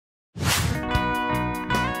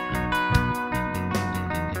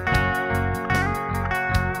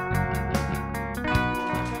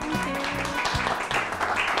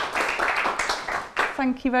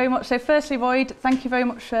thank you very much. So firstly, Royd, thank you very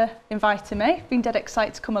much for inviting me. Been dead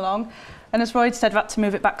excited to come along. And as Royd said, I've had to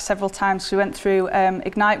move it back several times. So we went through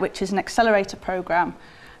Ignite, which is an accelerator programme.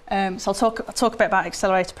 So I'll talk a bit about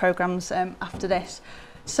accelerator programmes after this.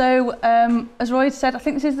 So as Royd said, I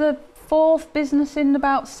think this is the 4th business in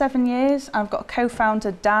about 7 years. I've got a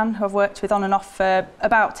co-founder, Dan, who I've worked with on and off for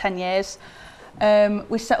about 10 years.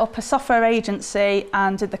 We set up a software agency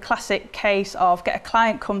and did the classic case of get a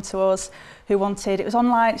client come to us who wanted, it was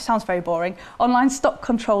online, it sounds very boring, online stock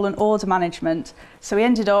control and order management. So we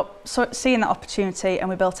ended up seeing that opportunity and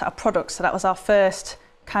we built out a product. So that was our first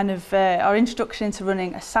kind of, our introduction into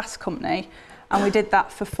running a SaaS company. And we did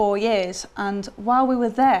that for 4 years. And while we were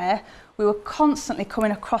there, we were constantly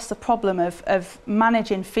coming across the problem of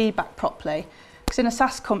managing feedback properly. Because in a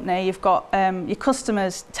SaaS company, you've got your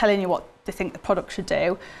customers telling you what they think the product should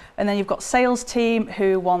do. And then you've got sales team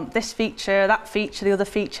who want this feature, that feature, the other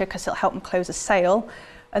feature, because it'll help them close a sale.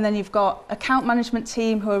 And then you've got account management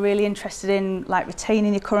team who are really interested in like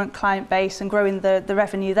retaining your current client base and growing the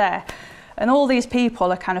revenue there. And all these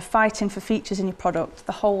people are kind of fighting for features in your product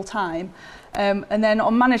the whole time. And then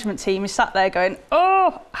on management team, you sat there going,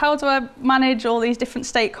 oh, how do I manage all these different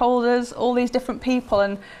stakeholders, all these different people,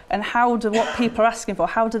 and how do what people are asking for,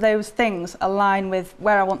 how do those things align with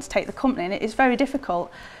where I want to take the company? And it's very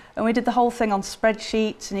difficult. And we did the whole thing on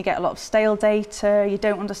spreadsheets, and you get a lot of stale data, you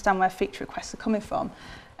don't understand where feature requests are coming from.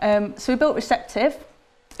 So we built Receptive,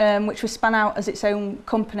 which was spun out as its own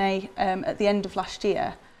company at the end of last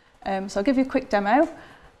year. So I'll give you a quick demo.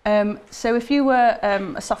 So if you were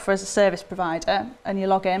a software as a service provider and you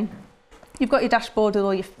log in, you've got your dashboard with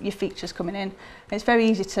all your features coming in. It's very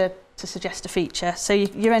easy to suggest a feature. So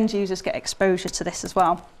your end users get exposure to this as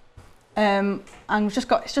well. And it's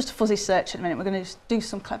just a fuzzy search at the minute. We're going to just do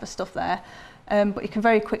some clever stuff there. But you can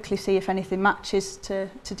very quickly see if anything matches to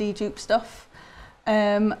dedupe stuff.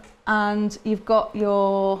 And you've got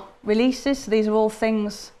your releases. So these are all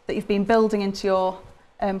things that you've been building into your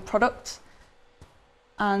product.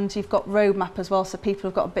 And you've got roadmap as well, so people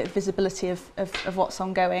have got a bit of visibility of what's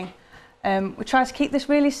ongoing. We try to keep this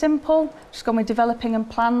really simple, just gone with developing and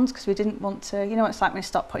plans, because we didn't want to, you know, it's like when you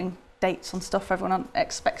start putting dates on stuff, everyone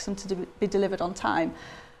expects them to be delivered on time.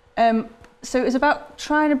 So it was about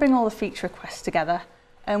trying to bring all the feature requests together.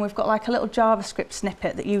 And we've got like a little JavaScript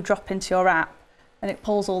snippet that you drop into your app, and it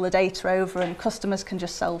pulls all the data over, and customers can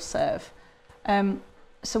just self-serve.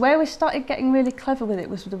 So where we started getting really clever with it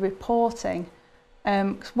was with the reporting.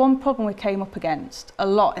 Because one problem we came up against a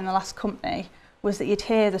lot in the last company was that you'd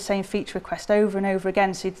hear the same feature request over and over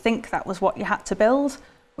again, so you'd think that was what you had to build,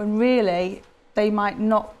 when really they might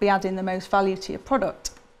not be adding the most value to your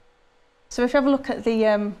product. So if you have a look at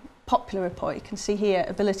the popular report, you can see here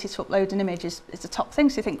ability to upload an image is the top thing.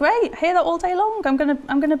 So you think, great, I hear that all day long. I'm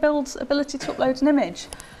gonna build ability to upload an image.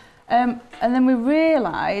 And then we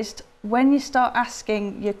realised when you start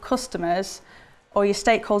asking your customers or your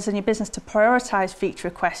stakeholders in your business to prioritise feature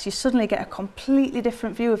requests, you suddenly get a completely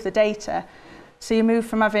different view of the data. So you move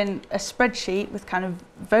from having a spreadsheet with kind of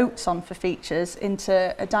votes on for features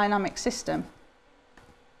into a dynamic system.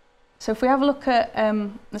 So if we have a look at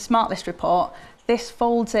the smart list report, this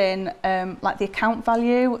folds in like the account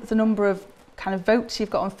value, the number of kind of votes you've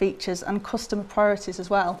got on features, and customer priorities as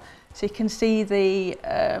well. So you can see the,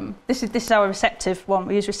 this is our Receptive one.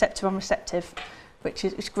 We use Receptive on Receptive, which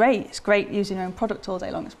is great. It's great using your own product all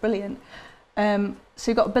day long. It's brilliant.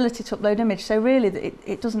 So you've got ability to upload image. So really,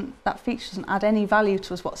 that feature doesn't add any value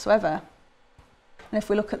to us whatsoever. And if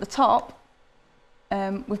we look at the top,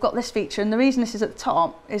 we've got this feature. And the reason this is at the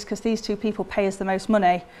top is because these two people pay us the most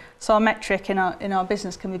money. So our metric in our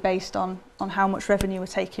business can be based on how much revenue we're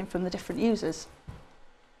taking from the different users.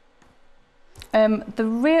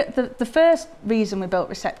 The first reason we built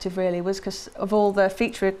Receptive really was because of all the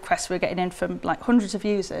feature requests we were getting in from like hundreds of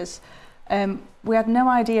users. We had no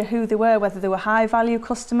idea who they were, whether they were high value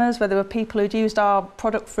customers, whether they were people who'd used our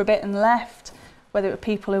product for a bit and left, whether it were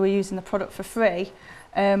people who were using the product for free.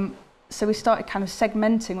 So we started kind of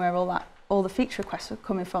segmenting where all the feature requests were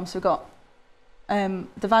coming from. So we've got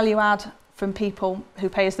the value add from people who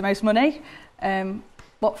pay us the most money,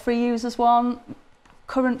 what free users want,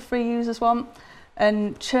 current free users want,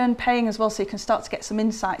 and churn paying as well, so you can start to get some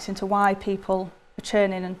insights into why people are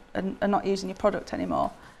churning and are not using your product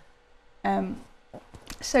anymore.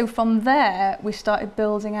 So from there, we started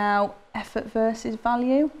building out effort versus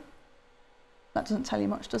value. That doesn't tell you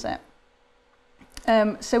much, does it?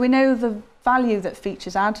 So we know the value that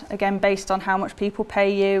features add, again, based on how much people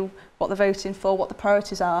pay you, what they're voting for, what the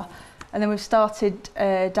priorities are. And then we've started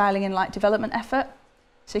dialing in like development effort.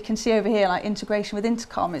 So you can see over here, like integration with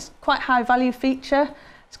Intercom is quite high value feature.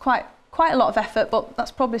 It's quite quite a lot of effort, but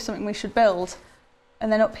that's probably something we should build.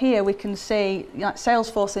 And then up here we can see, you know, like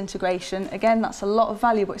Salesforce integration. Again, that's a lot of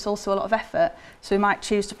value, but it's also a lot of effort. So we might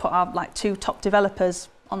choose to put our like 2 top developers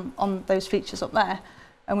on those features up there,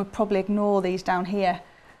 and we'd probably ignore these down here.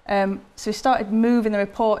 So we started moving the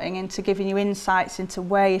reporting into giving you insights into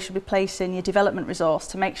where you should be placing your development resource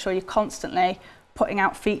to make sure you're constantly putting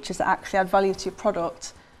out features that actually add value to your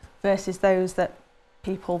product versus those that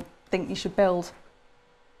people think you should build.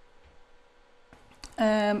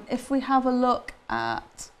 If we have a look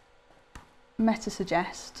at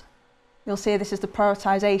MetaSuggest, you'll see this is the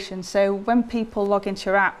prioritization. So when people log into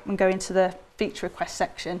your app and go into the feature request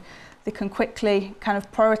section, they can quickly kind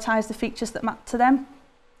of prioritize the features that map to them.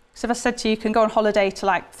 So if I said to you, you can go on holiday to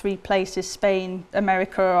like 3 places, Spain,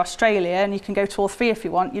 America or Australia, and you can go to all 3 if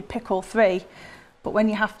you want, you'd pick all 3. But when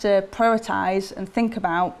you have to prioritize and think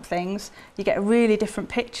about things, you get a really different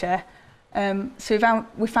picture. So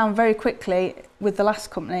we found very quickly with the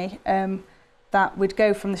last company that we'd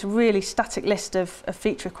go from this really static list of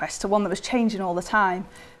feature requests to one that was changing all the time,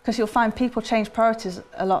 because you'll find people change priorities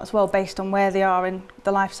a lot as well based on where they are in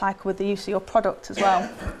the life cycle with the use of your product as well.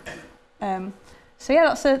 So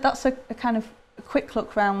yeah, that's a kind of a quick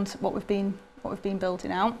look around what we've been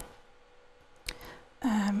building out.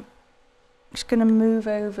 Just going to move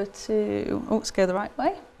over to, let's go the right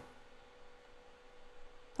way.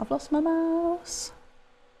 I've lost my mouse.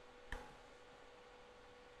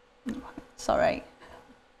 Sorry.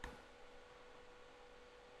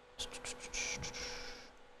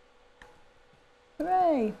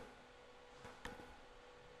 Hooray.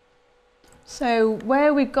 So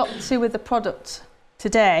where we got to with the product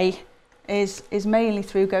today is mainly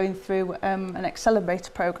through going through an accelerator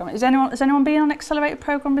program. Has anyone been on an accelerator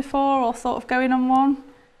program before or thought of going on one?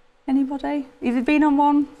 Anybody? Have you been on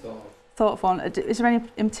one? Thought of one. Is there any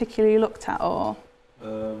in particular you looked at or?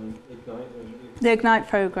 The Ignite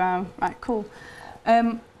program, right, cool.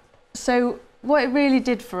 So what it really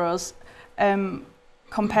did for us,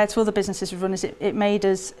 compared to other businesses we've run, is it made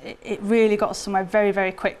us, it really got us somewhere very,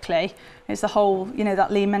 very quickly. It's the whole, you know,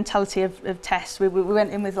 that lean mentality of tests. We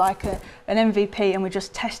went in with like an MVP and we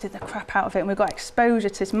just tested the crap out of it, and we got exposure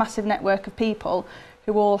to this massive network of people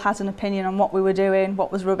who all had an opinion on what we were doing,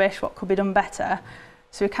 what was rubbish, what could be done better.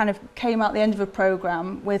 So we kind of came out the end of a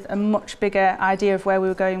programme with a much bigger idea of where we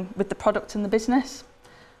were going with the product and the business.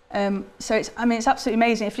 So it's absolutely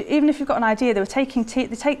amazing. Even if you've got an idea, they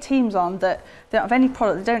take teams on that they don't have any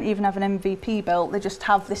product, they don't even have an MVP built, they just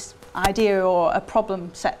have this idea or a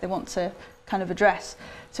problem set they want to kind of address.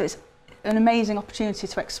 So it's an amazing opportunity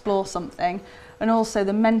to explore something. And also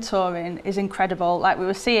the mentoring is incredible. Like we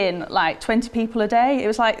were seeing like 20 people a day. It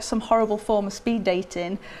was like some horrible form of speed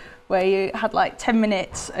dating where you had like 10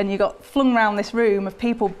 minutes and you got flung around this room of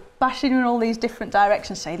people bashing in all these different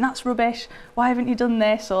directions saying, that's rubbish, why haven't you done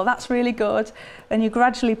this, or that's really good. And you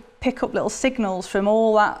gradually pick up little signals from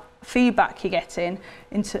all that feedback you're getting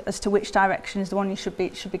as to which direction is the one you should be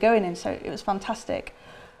going in. So it was fantastic.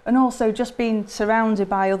 And also just being surrounded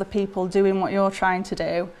by other people doing what you're trying to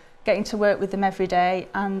do, getting to work with them every day,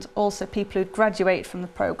 and also people who graduate from the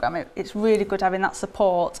programme. It's really good having that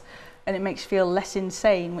support, and it makes you feel less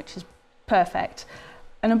insane, which is perfect.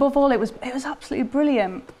 And above all, it was absolutely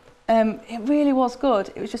brilliant. It really was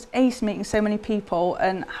good. It was just ace meeting so many people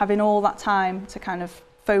and having all that time to kind of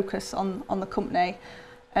focus on the company.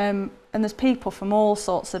 And there's people from all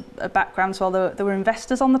sorts of backgrounds. Well, there were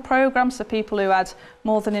investors on the programme, so people who had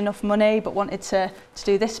more than enough money but wanted to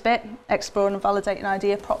do this bit, explore and validate an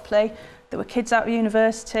idea properly. There were kids out of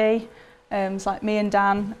university. It's like me and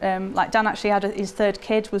Dan. Like Dan actually had his 3rd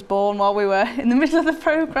kid was born while we were in the middle of the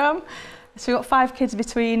programme. So we got 5 kids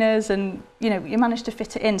between us, and you know, you managed to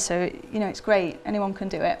fit it in. So you know, it's great. Anyone can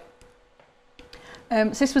do it. So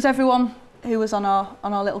this was everyone who was on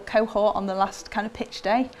our little cohort on the last kind of pitch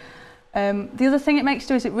day. The other thing it makes you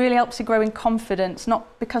do is it really helps you grow in confidence,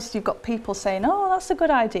 not because you've got people saying, oh, that's a good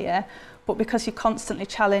idea, but because you're constantly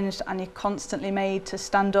challenged and you're constantly made to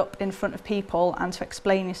stand up in front of people and to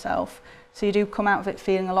explain yourself. So you do come out of it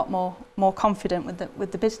feeling a lot more confident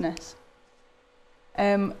with the business.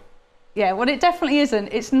 Yeah, what it definitely isn't,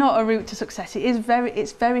 it's not a route to success.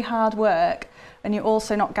 It's very hard work, and you're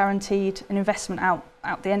also not guaranteed an investment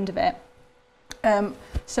out the end of it.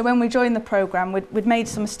 So when we joined the programme, we'd made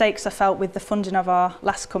some mistakes, I felt, with the funding of our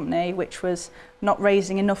last company, which was not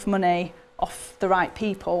raising enough money off the right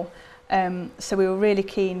people. So we were really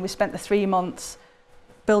keen. We spent the 3 months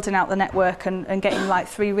building out the network and getting like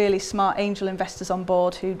 3 really smart angel investors on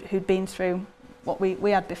board who'd been through what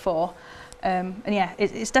we had before. And yeah,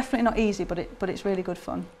 it's definitely not easy, but it's really good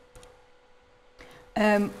fun.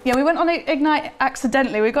 Yeah, we went on Ignite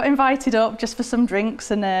accidentally. We got invited up just for some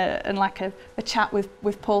drinks and like a chat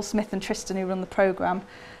with Paul Smith and Tristan, who run the programme.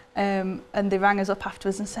 And they rang us up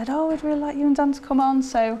afterwards and said, oh, we'd really like you and Dan to come on.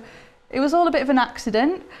 So it was all a bit of an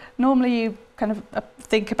accident. Normally you kind of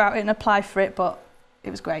think about it and apply for it, but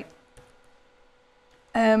it was great.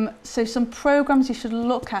 So some programmes you should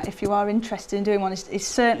look at if you are interested in doing one is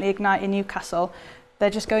certainly Ignite in Newcastle. They're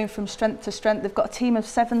just going from strength to strength. They've got a team of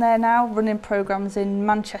 7 there now, running programmes in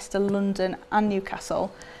Manchester, London and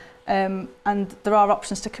Newcastle. And there are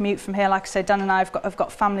options to commute from here. Like I say, Dan and I have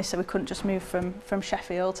got family, so we couldn't just move from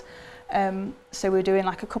Sheffield. So we're doing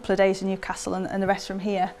like a couple of days in Newcastle and the rest from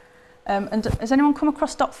here. And has anyone come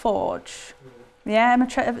across Dot Forge? Yeah,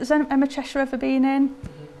 has Emma Cheshire ever been in?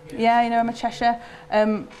 Yeah, you know Emma Cheshire.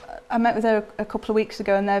 I met with her a couple of weeks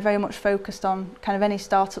ago, and they're very much focused on kind of any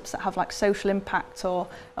startups that have like social impact or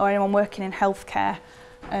anyone working in healthcare.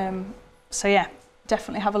 So yeah,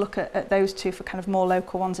 definitely have a look at those two for kind of more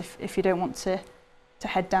local ones if you don't want to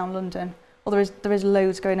head down London. Well, there is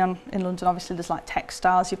loads going on in London. Obviously, there's like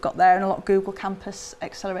Techstars you've got there, and a lot of Google campus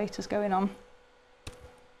accelerators going on.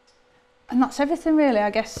 And that's everything really, I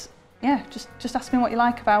guess. Yeah, just ask me what you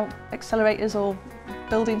like about accelerators or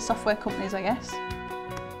building software companies, I guess.